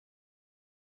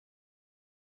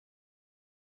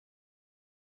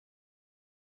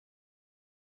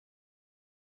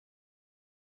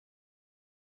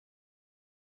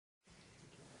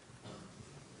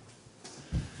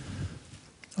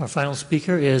Our final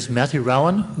speaker is Matthew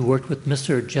Rauen, who worked with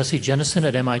Mr. Jesse Geneson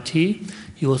at MIT.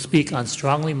 He will speak on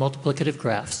strongly multiplicative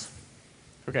graphs.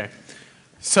 Okay.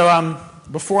 So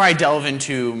before I delve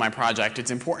into my project, it's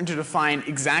important to define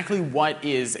exactly what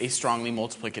is a strongly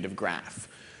multiplicative graph.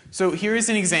 So here is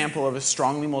an example of a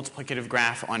strongly multiplicative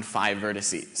graph on 5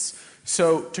 vertices.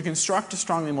 So to construct a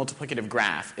strongly multiplicative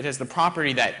graph, it has the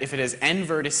property that if it has n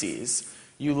vertices,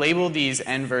 you label these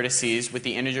n vertices with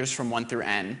the integers from 1 through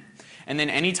n. And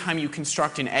then anytime you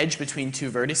construct an edge between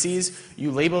 2 vertices,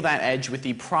 you label that edge with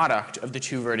the product of the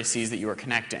 2 vertices that you are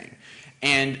connecting.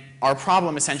 And our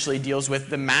problem essentially deals with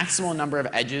the maximal number of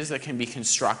edges that can be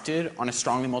constructed on a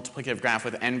strongly multiplicative graph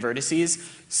with n vertices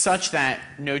such that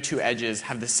no 2 edges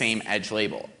have the same edge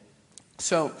label.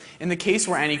 So in the case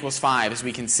where n equals 5, as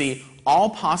we can see, all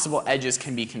possible edges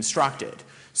can be constructed.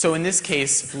 So in this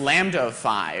case, lambda of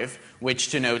 5,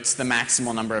 which denotes the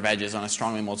maximal number of edges on a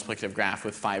strongly multiplicative graph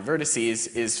with 5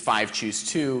 vertices, is 5 choose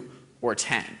 2 or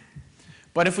 10.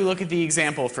 But if we look at the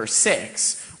example for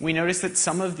 6, we notice that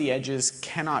some of the edges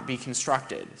cannot be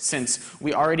constructed since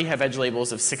we already have edge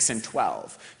labels of 6 and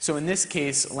 12. So in this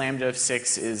case, lambda of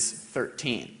 6 is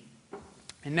 13.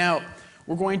 And now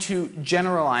we're going to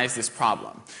generalize this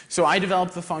problem. So I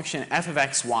developed the function f of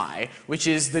xy, which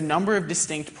is the number of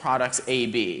distinct products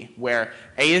ab, where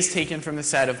a is taken from the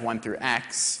set of 1 through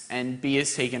x and b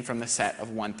is taken from the set of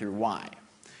 1 through y.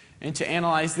 And to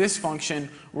analyze this function,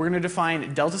 we're going to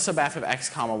define delta sub f of x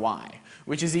comma y,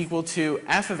 which is equal to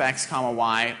f of x comma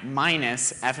y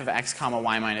minus f of x comma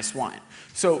y minus 1.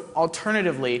 So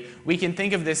alternatively, we can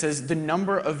think of this as the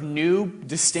number of new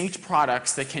distinct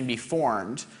products that can be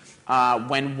formed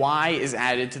when y is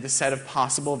added to the set of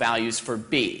possible values for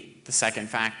b, the second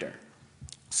factor.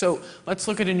 So let's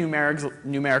look at a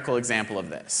numerical example of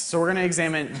this. So we're going to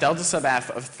examine delta sub f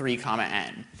of 3 comma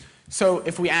n. So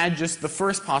if we add just the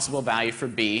first possible value for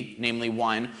b, namely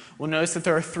 1, we'll notice that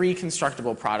there are 3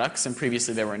 constructible products, and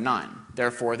previously there were none.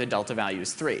 Therefore, the delta value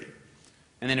is 3.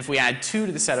 And then if we add 2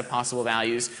 to the set of possible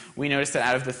values, we notice that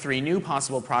out of the 3 new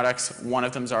possible products, one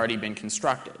of them has already been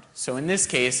constructed. So in this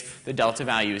case, the delta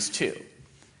value is 2.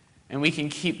 And we can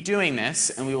keep doing this,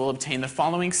 and we will obtain the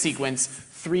following sequence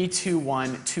 3, 2,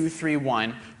 1, 2, 3,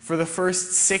 1 for the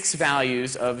first 6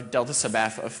 values of delta sub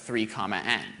f of 3 comma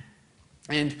n.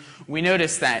 And we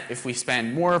notice that if we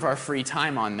spend more of our free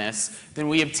time on this, then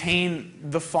we obtain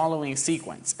the following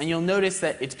sequence. And you'll notice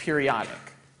that it's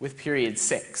periodic with period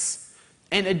 6.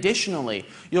 And additionally,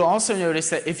 you'll also notice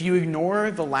that if you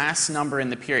ignore the last number in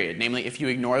the period, namely if you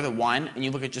ignore the 1 and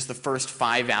you look at just the first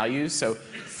 5 values, so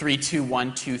 3, 2,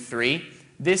 1, 2, 3,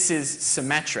 this is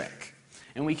symmetric.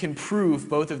 And we can prove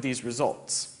both of these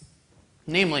results.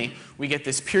 Namely, we get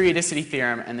this periodicity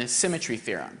theorem and this symmetry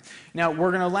theorem. Now, we're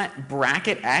going to let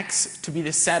bracket x to be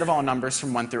the set of all numbers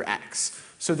from 1 through x.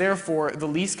 So therefore, the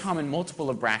least common multiple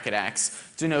of bracket x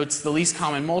denotes the least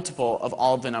common multiple of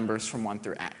all of the numbers from 1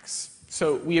 through x.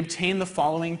 So we obtain the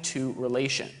following 2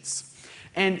 relations.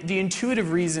 And the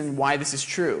intuitive reason why this is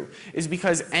true is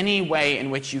because any way in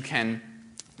which you can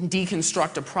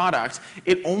deconstruct a product,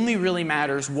 it only really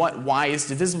matters what y is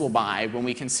divisible by when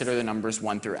we consider the numbers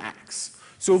 1 through x.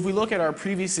 So if we look at our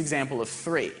previous example of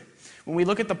 3, when we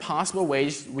look at the possible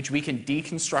ways which we can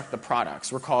deconstruct the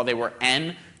products, recall they were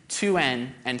n, 2n,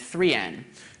 and 3n.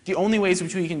 The only ways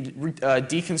which we can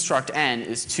deconstruct n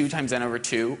is 2 times n over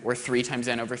 2 or 3 times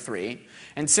n over 3.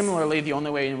 And similarly, the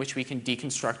only way in which we can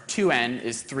deconstruct 2n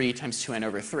is 3 times 2n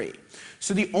over 3.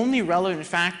 So the only relevant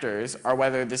factors are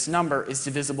whether this number is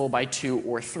divisible by 2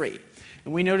 or 3.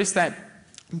 And we notice that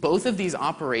both of these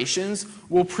operations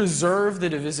will preserve the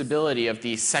divisibility of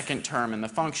the second term in the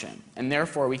function. And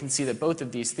therefore, we can see that both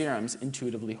of these theorems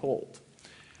intuitively hold.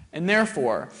 And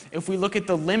therefore, if we look at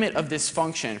the limit of this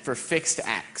function for fixed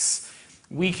x,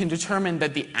 we can determine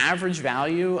that the average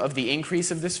value of the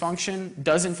increase of this function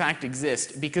does in fact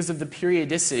exist because of the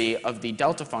periodicity of the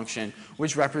delta function,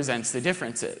 which represents the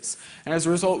differences. And as a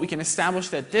result, we can establish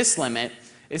that this limit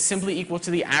is simply equal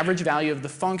to the average value of the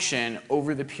function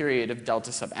over the period of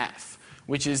delta sub f,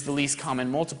 which is the least common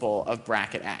multiple of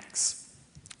bracket x.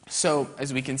 So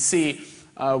as we can see,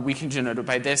 we can denote it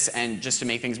by this, and just to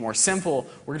make things more simple,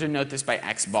 we're going to denote this by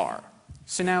x bar.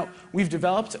 So now we've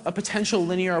developed a potential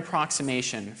linear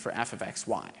approximation for f of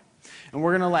xy. And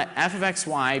we're going to let f of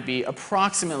xy be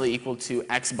approximately equal to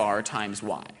x bar times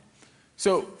y.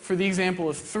 So for the example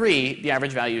of 3, the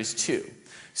average value is 2.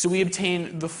 So we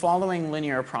obtain the following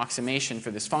linear approximation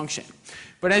for this function.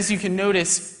 But as you can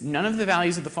notice, none of the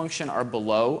values of the function are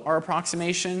below our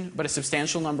approximation, but a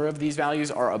substantial number of these values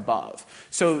are above.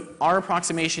 So our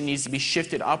approximation needs to be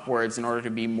shifted upwards in order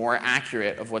to be more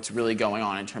accurate of what's really going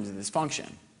on in terms of this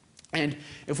function. And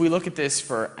if we look at this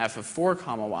for f of 4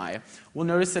 comma y, we'll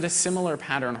notice that a similar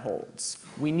pattern holds.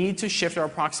 We need to shift our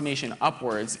approximation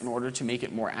upwards in order to make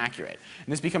it more accurate.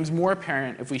 And this becomes more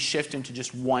apparent if we shift into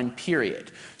just one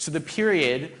period. So the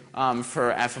period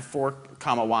for f of 4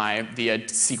 comma y, the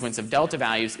sequence of delta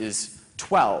values, is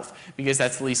 12, because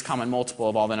that's the least common multiple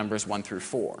of all the numbers 1 through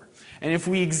 4. And if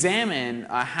we examine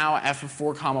how f of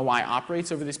 4 comma y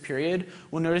operates over this period,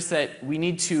 we'll notice that we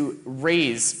need to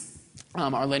raise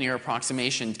our linear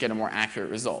approximation to get a more accurate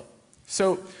result.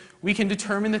 So we can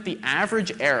determine that the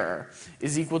average error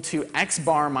is equal to x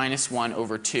bar minus 1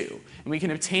 over 2. And we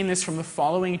can obtain this from the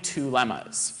following two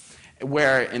lemmas,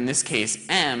 where in this case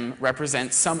m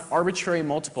represents some arbitrary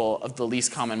multiple of the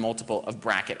least common multiple of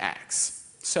bracket x.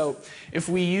 So if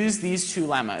we use these two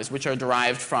lemmas, which are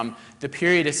derived from the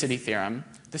periodicity theorem,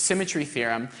 the symmetry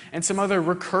theorem, and some other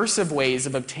recursive ways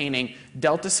of obtaining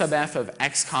delta sub f of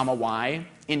x comma y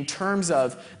in terms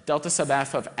of delta sub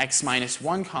f of x minus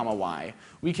 1 comma y,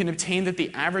 we can obtain that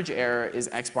the average error is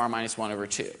x bar minus 1 over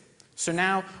 2. So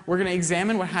now we're going to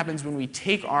examine what happens when we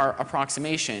take our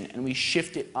approximation and we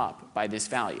shift it up by this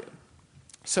value.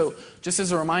 So just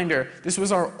as a reminder, this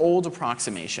was our old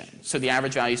approximation. So the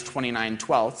average value is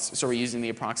 29/12, so we're using the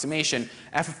approximation.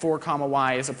 f of 4 comma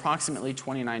y is approximately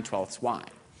 29/12 y.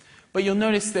 But you'll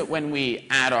notice that when we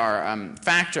add our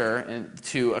factor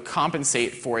to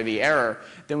compensate for the error,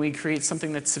 then we create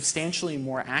something that's substantially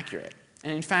more accurate.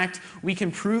 And in fact, we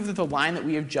can prove that the line that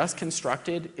we have just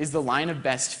constructed is the line of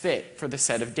best fit for the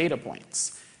set of data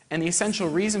points. And the essential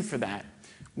reason for that,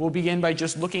 we'll begin by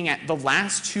just looking at the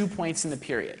last 2 points in the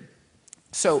period.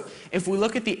 So if we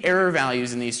look at the error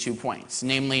values in these 2 points,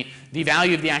 namely the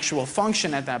value of the actual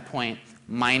function at that point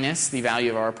minus the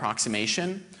value of our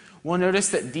approximation, we'll notice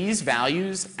that these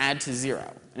values add to 0.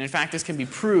 And in fact, this can be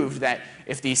proved that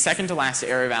if the second to last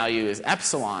error value is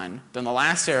epsilon, then the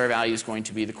last error value is going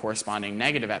to be the corresponding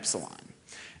negative epsilon.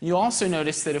 You'll also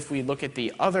notice that if we look at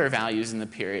the other values in the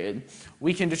period,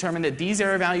 we can determine that these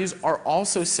error values are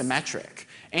also symmetric.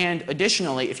 And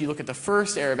additionally, if you look at the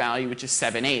first error value, which is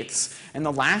 7/8, and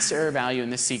the last error value in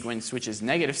this sequence, which is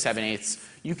negative 7/8,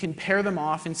 you can pair them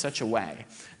off in such a way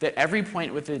that every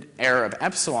point with an error of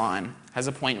epsilon has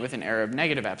a point with an error of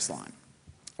negative epsilon.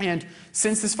 And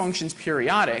since this function is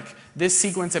periodic, this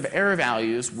sequence of error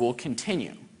values will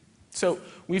continue. So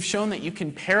we've shown that you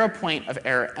can pair a point of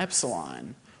error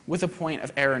epsilon with a point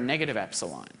of error negative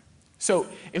epsilon. So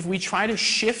if we try to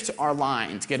shift our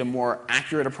line to get a more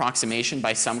accurate approximation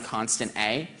by some constant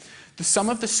a, the sum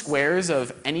of the squares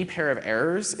of any pair of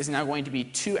errors is now going to be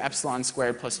 2 epsilon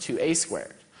squared plus 2a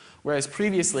squared, whereas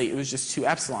previously it was just 2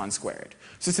 epsilon squared.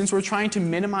 So since we're trying to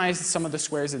minimize the sum of the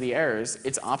squares of the errors,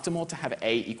 it's optimal to have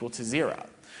a equal to 0.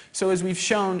 So as we've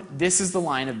shown, this is the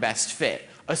line of best fit,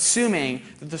 assuming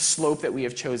that the slope that we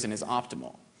have chosen is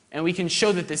optimal. And we can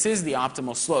show that this is the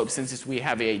optimal slope since we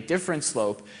have a different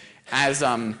slope. As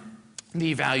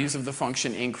the values of the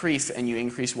function increase and you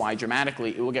increase y dramatically,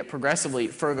 it will get progressively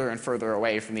further and further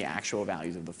away from the actual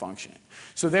values of the function.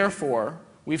 So therefore,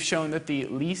 we've shown that the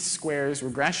least squares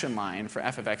regression line for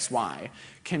f of xy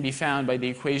can be found by the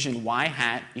equation y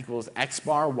hat equals x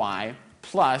bar y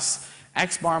plus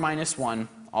x bar minus 1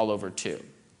 all over 2.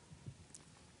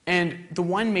 And the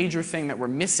one major thing that we're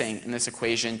missing in this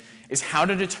equation is how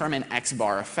to determine x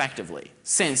bar effectively.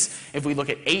 Since if we look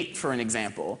at 8 for an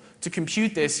example, to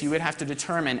compute this you would have to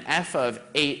determine f of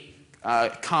 8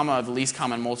 comma the least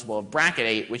common multiple of bracket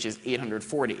 8, which is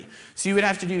 840. So you would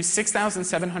have to do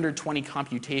 6,720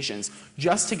 computations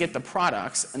just to get the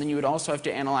products, and then you would also have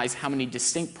to analyze how many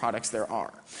distinct products there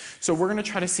are. So we're going to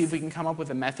try to see if we can come up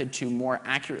with a method to more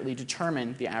accurately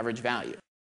determine the average value.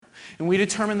 And we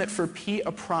determine that for p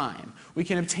a prime, we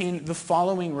can obtain the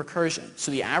following recursion.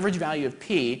 So the average value of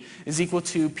p is equal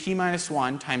to p minus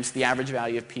 1 times the average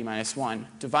value of p minus 1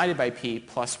 divided by p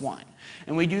plus 1.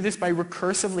 And we do this by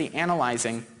recursively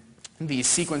analyzing the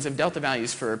sequence of delta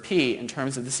values for p in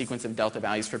terms of the sequence of delta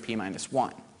values for p minus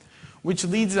 1. Which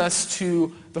leads us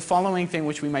to the following thing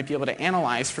which we might be able to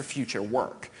analyze for future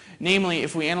work. Namely,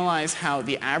 if we analyze how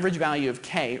the average value of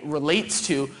k relates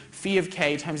to phi of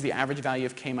k times the average value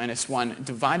of k minus 1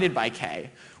 divided by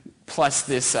k, plus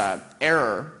this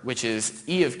error, which is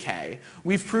e of k,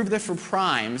 we've proved that for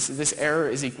primes, this error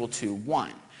is equal to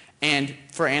 1. And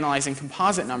for analyzing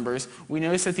composite numbers, we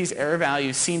notice that these error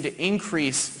values seem to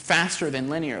increase faster than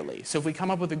linearly. So if we come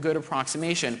up with a good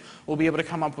approximation, we'll be able to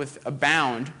come up with a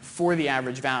bound for the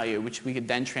average value, which we could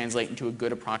then translate into a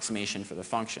good approximation for the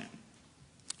function.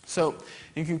 So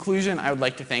in conclusion, I would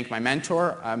like to thank my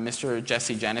mentor, Mr.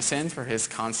 Geneson, for his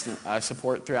constant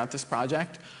support throughout this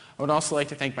project. I would also like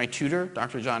to thank my tutor,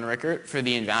 Dr. John Rickert, for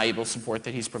the invaluable support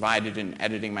that he's provided in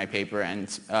editing my paper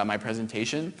and my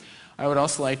presentation. I would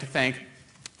also like to thank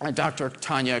Dr.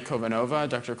 Tanya Kovanova,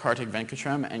 Dr. Kartik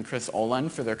Venkatram, and Chris Olan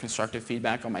for their constructive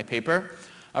feedback on my paper.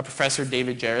 Professor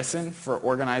David Geneson for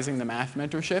organizing the math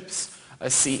mentorships,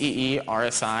 CEE,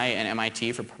 RSI, and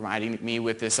MIT for providing me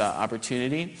with this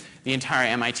opportunity, the entire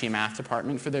MIT math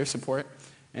department for their support,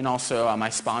 and also my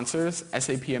sponsors,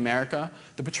 SAP America,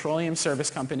 the Petroleum Service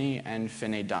Company, and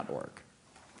Finaid.org.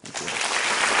 Thank you.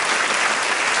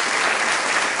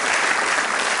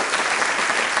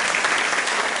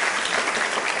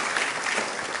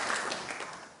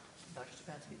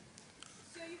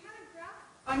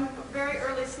 On very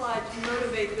early slide to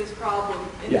motivate this problem,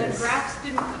 and Yes. then graphs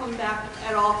didn't come back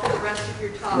at all for the rest of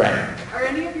your talk. Right. Are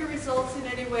any of your results in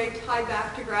any way tied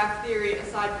back to graph theory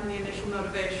aside from the initial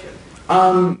motivation?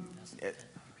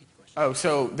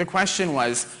 So the question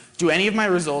was, do any of my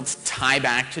results tie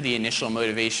back to the initial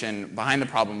motivation behind the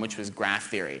problem, which was graph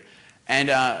theory? And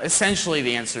essentially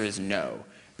the answer is no,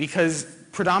 because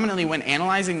predominantly when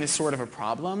analyzing this sort of a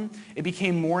problem, it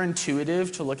became more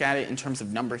intuitive to look at it in terms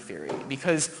of number theory,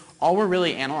 because all we're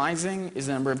really analyzing is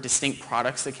the number of distinct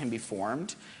products that can be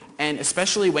formed. And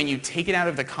especially when you take it out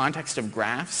of the context of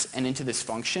graphs and into this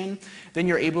function, then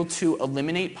you're able to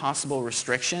eliminate possible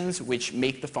restrictions which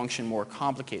make the function more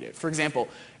complicated. For example,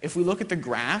 if we look at the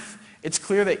graph, it's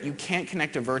clear that you can't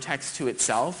connect a vertex to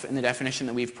itself in the definition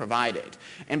that we've provided.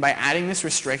 And by adding this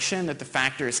restriction that the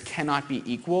factors cannot be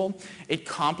equal, it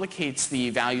complicates the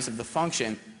values of the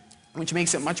function, which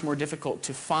makes it much more difficult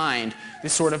to find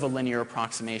this sort of a linear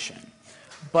approximation.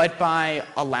 But by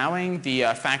allowing the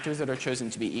factors that are chosen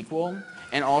to be equal,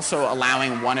 and also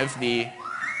allowing one of the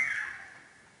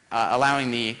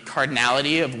allowing the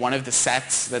cardinality of one of the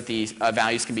sets that the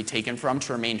values can be taken from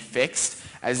to remain fixed,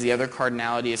 as the other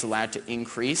cardinality is allowed to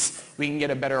increase, we can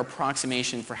get a better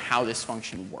approximation for how this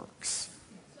function works.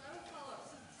 So I would follow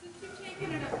up. Since you've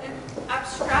taken and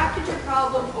abstracted your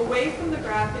problem away from the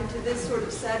graph into this sort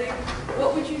of setting,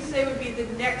 what would you say would be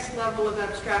the next level of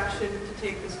abstraction to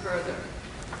take this further?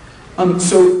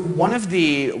 So one of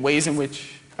the ways in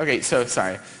which, okay, so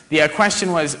sorry. The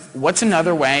question was, what's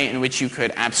another way in which you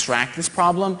could abstract this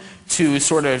problem to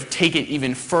sort of take it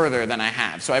even further than I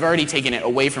have? So I've already taken it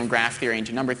away from graph theory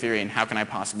into number theory, and how can I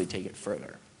possibly take it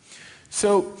further?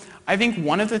 So I think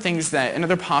one of the things that,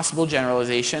 another possible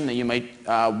generalization that you might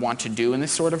want to do in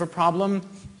this sort of a problem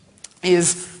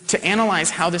is to analyze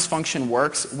how this function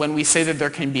works when we say that there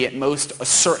can be at most a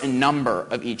certain number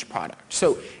of each product.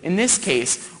 So in this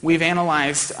case, we've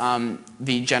analyzed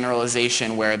the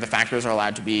generalization where the factors are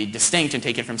allowed to be distinct and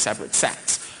taken from separate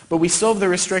sets. But we still have the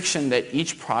restriction that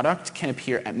each product can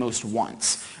appear at most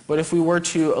once. But if we were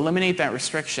to eliminate that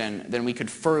restriction, then we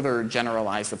could further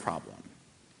generalize the problem.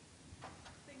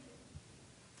 Thank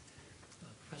you.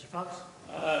 Professor Fox?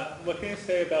 What can you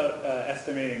say about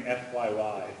estimating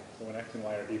FYY, so when x and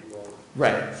y are equal?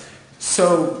 Right.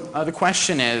 So the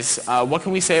question is, what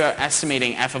can we say about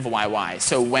estimating f of yy,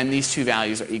 so when these two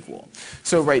values are equal?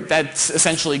 So right, that's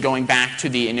essentially going back to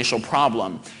the initial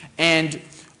problem. And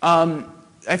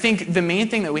I think the main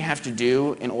thing that we have to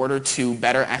do in order to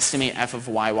better estimate f of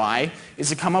yy is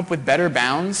to come up with better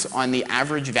bounds on the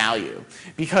average value.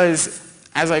 Because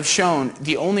as I've shown,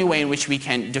 the only way in which we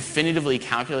can definitively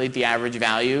calculate the average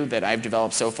value that I've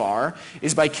developed so far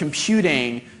is by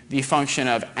computing the function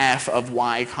of f of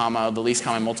y comma the least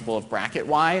common multiple of bracket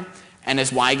y. And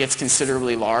as y gets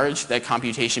considerably large, that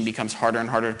computation becomes harder and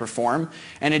harder to perform.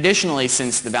 And additionally,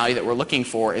 since the value that we're looking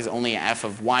for is only f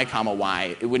of y comma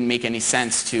y, it wouldn't make any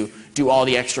sense to do all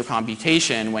the extra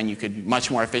computation when you could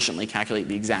much more efficiently calculate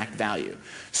the exact value.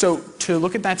 So to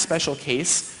look at that special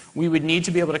case, we would need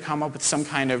to be able to come up with some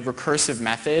kind of recursive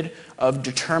method of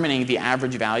determining the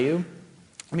average value.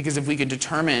 Because if we could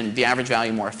determine the average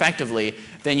value more effectively,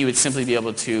 then you would simply be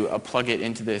able to plug it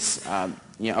into this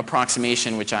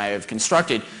approximation which I have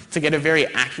constructed to get a very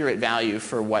accurate value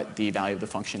for what the value of the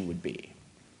function would be. Can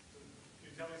you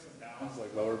tell me some bounds,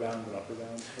 like lower bounds and upper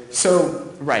bounds?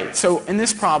 So, right. So in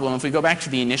this problem, if we go back to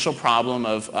the initial problem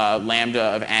of lambda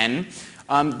of n,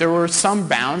 there were some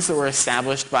bounds that were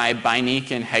established by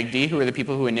Beinik and Hegde, who are the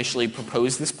people who initially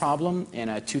proposed this problem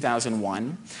in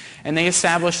 2001. And they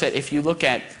established that if you look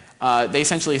at, they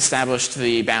essentially established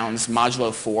the bounds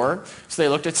modulo 4. So they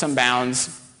looked at some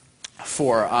bounds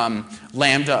for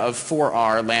lambda of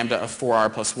 4r, lambda of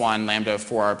 4r plus 1, lambda of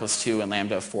 4r plus 2, and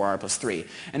lambda of 4r plus 3.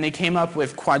 And they came up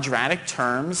with quadratic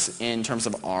terms in terms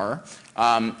of r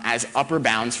as upper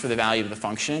bounds for the value of the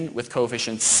function with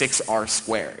coefficient 6r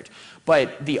squared.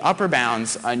 But the upper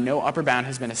bounds, no upper bound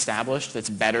has been established that's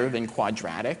better than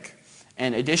quadratic.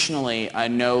 And additionally,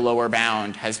 no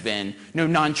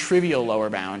non-trivial lower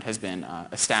bound has been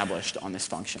established on this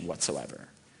function whatsoever.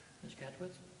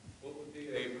 What would be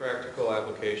a practical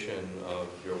application of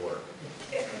your work?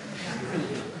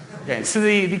 Okay, so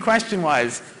the question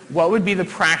was, what would be the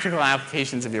practical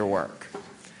applications of your work?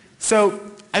 So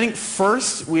I think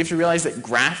first we have to realize that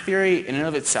graph theory in and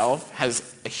of itself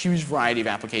has a huge variety of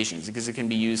applications because it can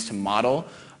be used to model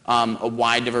a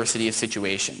wide diversity of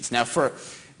situations. Now for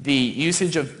the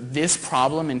usage of this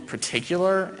problem in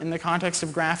particular in the context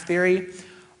of graph theory,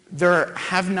 there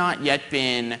have not yet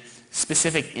been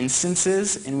specific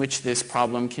instances in which this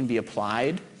problem can be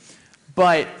applied,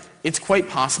 but it's quite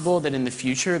possible that in the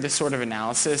future this sort of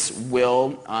analysis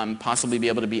will possibly be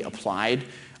able to be applied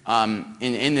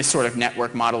in this sort of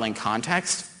network modeling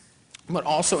context. But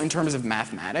also in terms of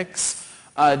mathematics,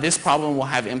 this problem will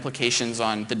have implications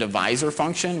on the divisor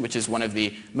function, which is one of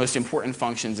the most important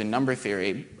functions in number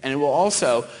theory. And it will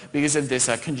also, because of this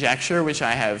conjecture which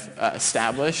I have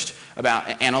established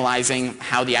about analyzing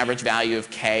how the average value of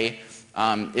k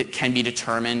it can be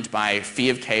determined by phi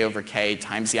of k over k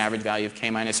times the average value of k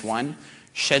minus 1,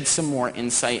 shed some more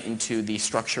insight into the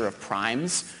structure of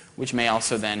primes, which may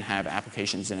also then have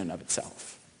applications in and of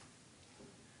itself.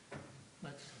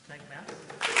 Let's thank Matt.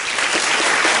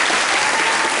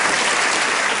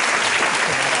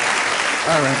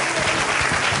 All right.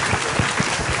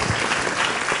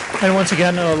 And once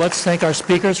again, let's thank our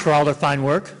speakers for all their fine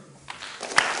work.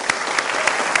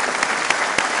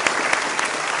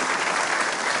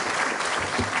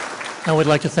 And we'd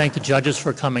like to thank the judges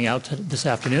for coming out this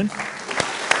afternoon.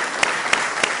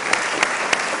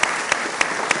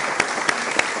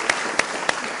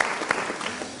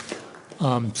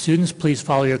 Students, please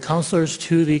follow your counselors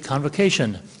to the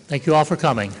convocation. Thank you all for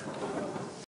coming.